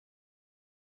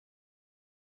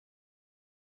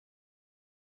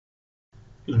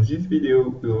In this video,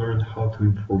 we'll learn how to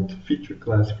import feature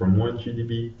class from one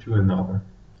GDB to another.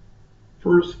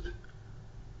 First,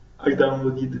 I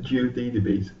downloaded the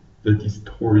Geodatabase that is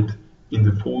stored in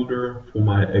the folder for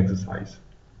my exercise.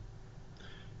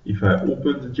 If I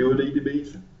open the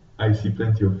Geodatabase, I see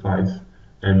plenty of files,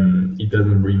 and it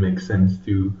doesn't really make sense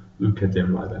to look at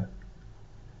them like that.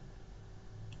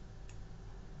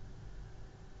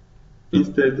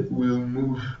 Instead, we'll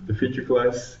move the feature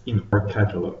class in our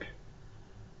catalog.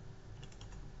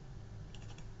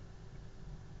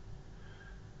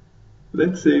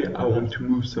 Let's say I want to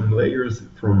move some layers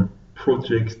from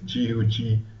Project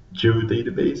GOG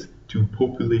Geodatabase to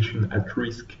Population at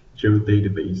Risk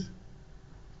Geodatabase.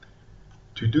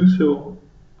 To do so,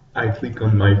 I click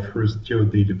on my first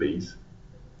geodatabase.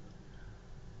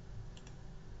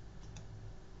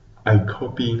 I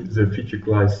copy the feature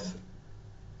class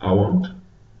I want.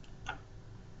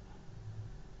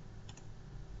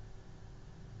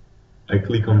 I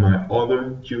click on my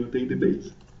other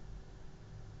geodatabase.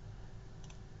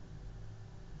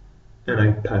 And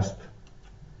I paste.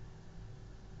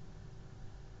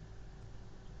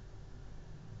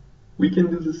 We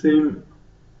can do the same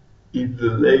if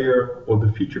the layer or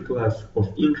the feature class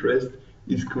of interest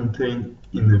is contained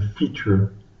in a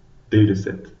feature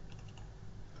dataset.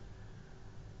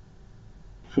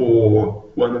 For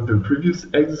one of the previous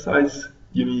exercises,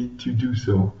 you need to do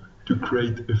so to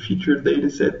create a feature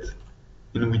dataset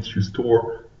in which you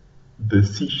store the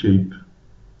C-shape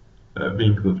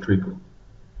vehicle trickle.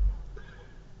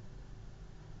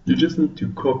 You just need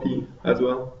to copy as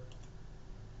well.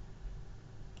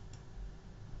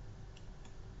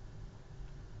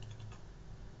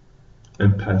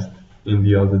 And paste in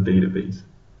the other database.